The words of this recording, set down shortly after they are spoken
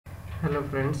Hello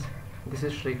friends, this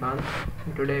is Shrikant.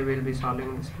 Today we will be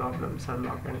solving this problem,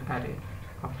 Sherlock and array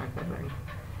of HackerRank.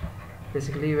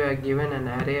 Basically we are given an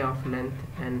array of length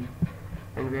n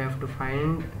and we have to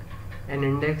find an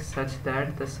index such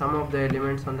that the sum of the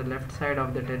elements on the left side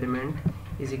of that element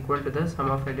is equal to the sum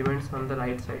of elements on the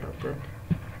right side of that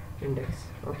index.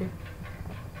 Okay,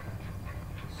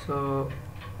 so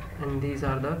and these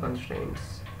are the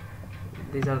constraints.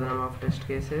 These are the number of test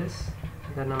cases,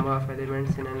 the number of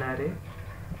elements in an array,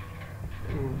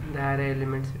 the array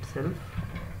elements itself,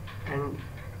 and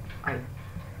I.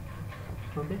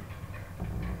 Okay,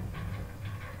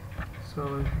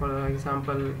 so for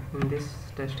example, in this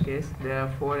test case there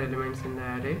are 4 elements in the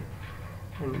array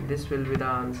and this will be the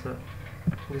answer.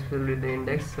 This will be the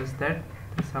index such that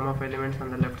the sum of elements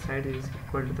on the left side is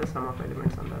equal to the sum of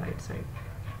elements on the right side.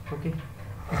 Okay,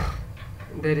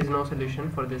 there is no solution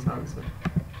for this answer.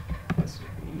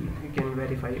 You can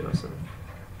verify yourself.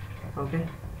 Okay,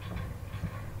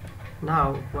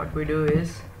 now what we do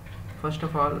is, first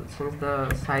of all, since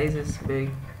the size is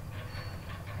big,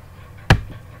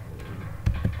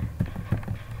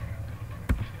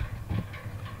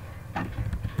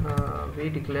 we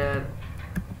declare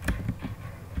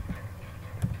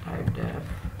type def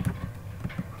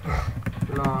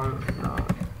long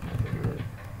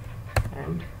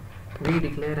and we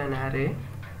declare an array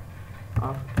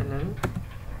of ll.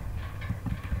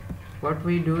 What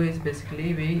we do is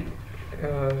basically we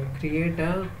create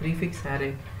a prefix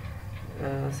array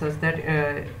such that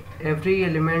every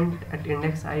element at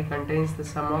index I contains the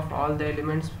sum of all the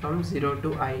elements from 0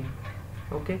 to I.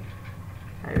 Okay,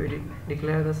 I will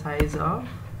declare the size of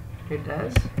it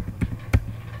as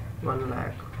 1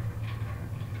 lakh.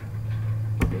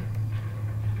 Okay,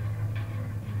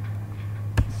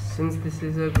 since this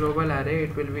is a global array,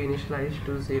 it will be initialized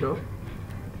to 0.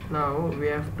 Now we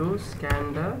have to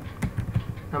scan the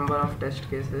number of test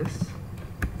cases,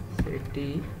 say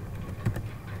t,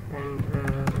 and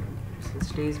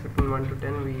since t is between 1 to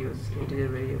 10, we use integer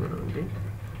variable only.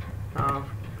 Now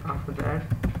after that,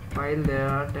 while there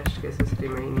are test cases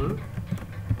remaining,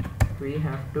 we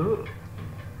have to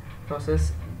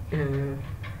process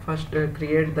first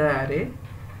create the array.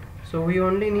 So we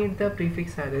only need the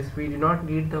prefix arrays, we do not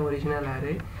need the original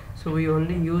array, so we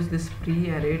only use this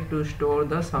pre-array to store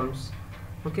the sums.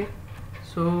 Okay,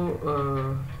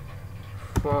 so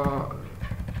for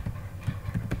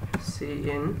C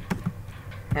in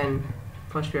n,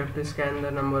 first we have to scan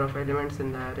the number of elements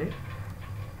in the array,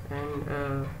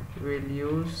 and we'll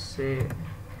use say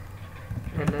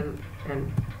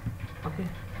lln. Okay,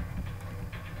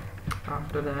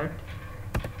 after that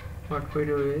what we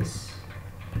do is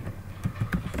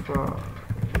for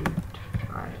int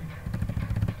I,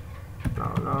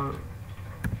 now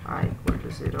I equal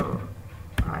to 0,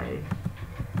 I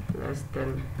less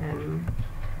than n,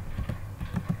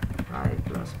 I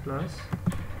plus plus.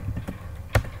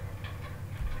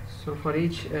 So for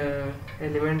each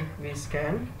element we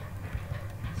scan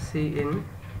C in,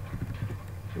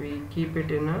 we keep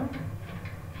it in a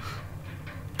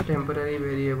temporary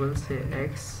variable, say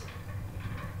x.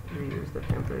 We use the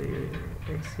temporary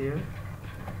x here.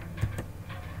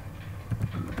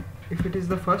 If it is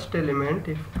the first element,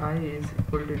 if I is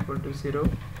equal to 0,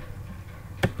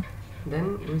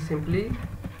 then we simply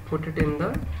put it in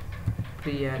the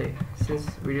pre-array, since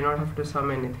we do not have to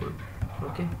sum anything.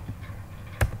 Okay,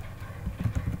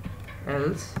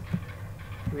 else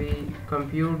we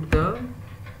compute the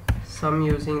sum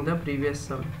using the previous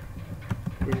sum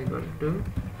is equal to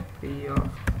p of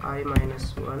I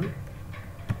minus 1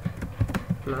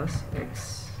 plus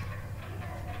x.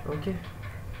 Okay,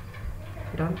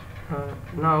 done.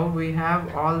 Now we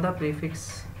have all the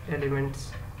prefix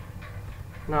elements.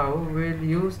 Now we'll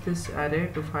use this array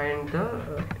to find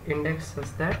the index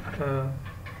such that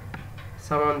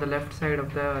sum on the left side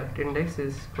of the index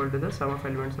is equal to the sum of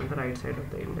elements on the right side of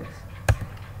the index.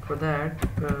 For that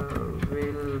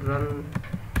we'll run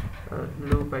a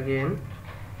loop again.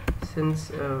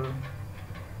 Since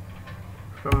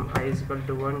from I is equal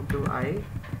to 1 to I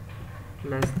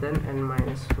less than n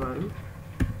minus 1,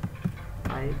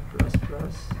 I plus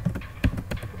plus.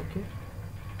 Okay,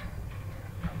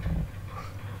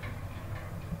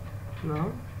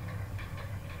 now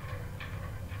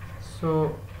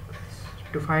so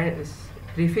to find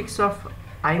prefix of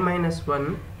I minus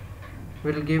 1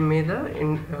 will give me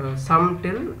the sum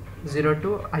till 0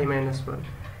 to I minus 1.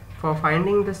 For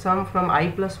finding the sum from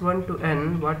I plus 1 to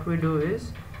n, what we do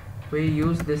is we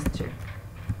use this check.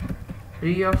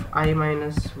 Pre of I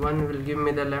minus 1 will give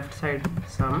me the left side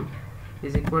sum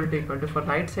is equal to for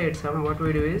right side sum, what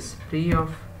we do is pre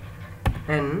of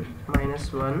n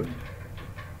minus 1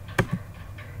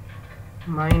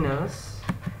 minus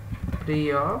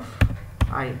pre of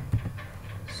I.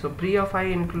 So pre of I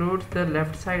includes the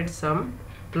left side sum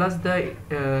plus the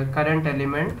current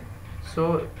element.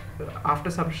 So after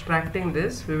subtracting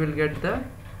this, we will get the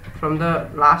from the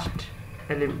last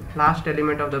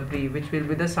element of the pre, which will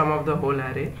be the sum of the whole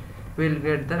array. We will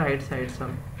get the right side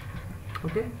sum.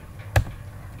 Okay.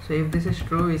 So if this is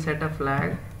true, we set a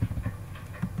flag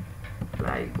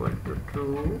equal to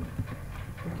true.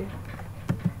 Okay.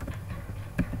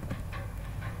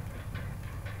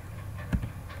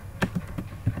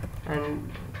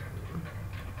 And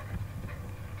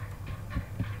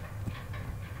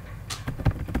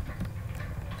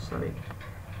sorry,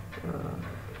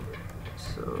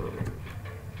 so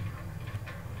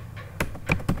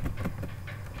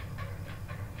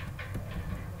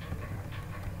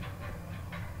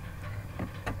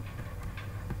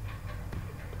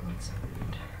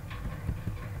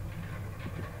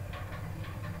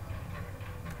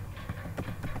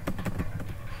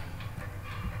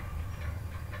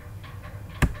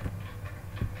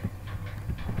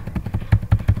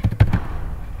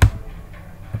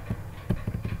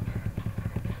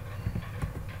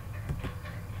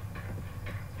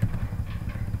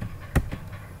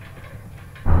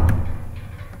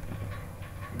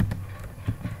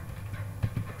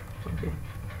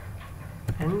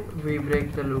and we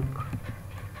break the loop.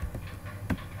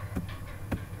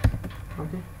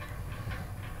 Okay.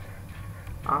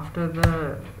 After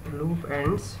the loop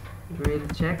ends, we will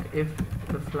check if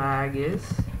the flag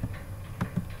is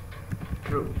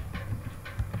true.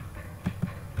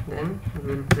 Then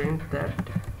we will print that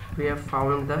we have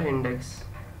found the index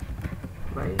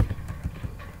by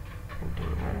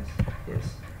printing as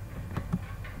yes.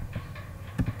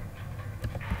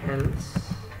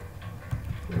 Else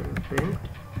we will print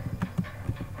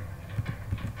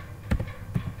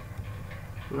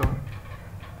no.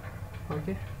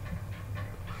 Okay.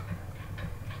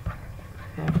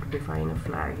 We have to define a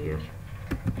flag here.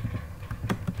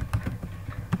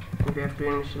 We have to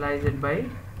initialize it by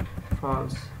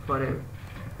false for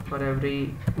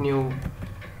every new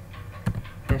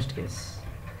test case.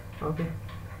 Okay.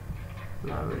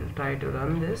 Now we'll try to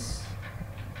run this.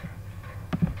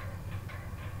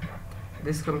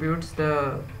 This computes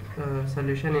the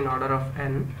solution in order of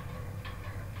n.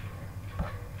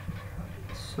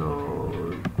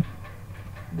 So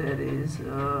there is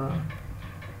a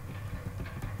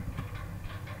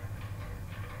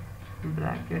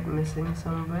bracket missing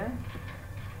somewhere.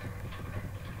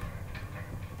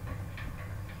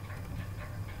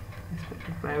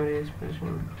 Expected primary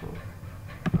expression before.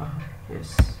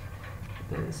 Yes,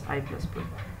 there is I plus plus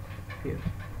here.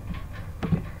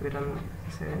 Okay, we run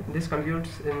this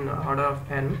computes in order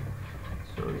of n.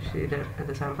 So we see that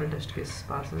the sample test case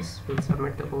passes. We'll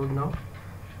submit the code now.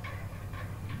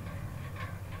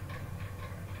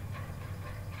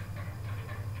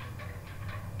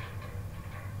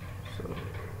 So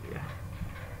yeah,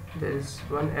 there is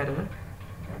one error.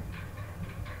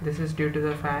 This is due to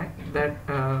the fact that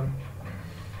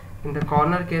in the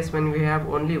corner case, when we have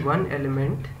only one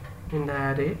element in the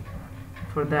array,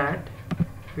 for that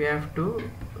we have to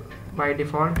by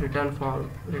default return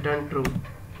true,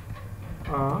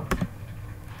 or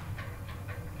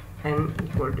n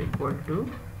equal to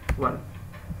 1.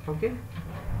 Okay.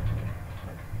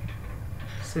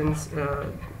 Since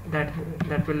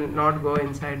that will not go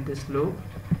inside this loop,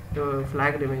 the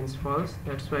flag remains false.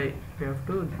 That's why we have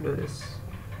to do this.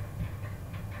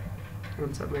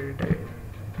 We'll submit it again.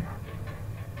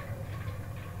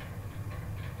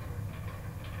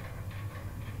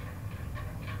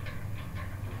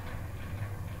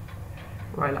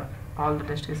 Voila, all the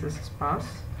test cases pass.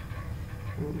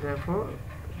 Therefore,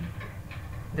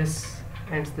 this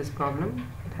ends this problem.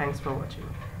 Thanks for watching.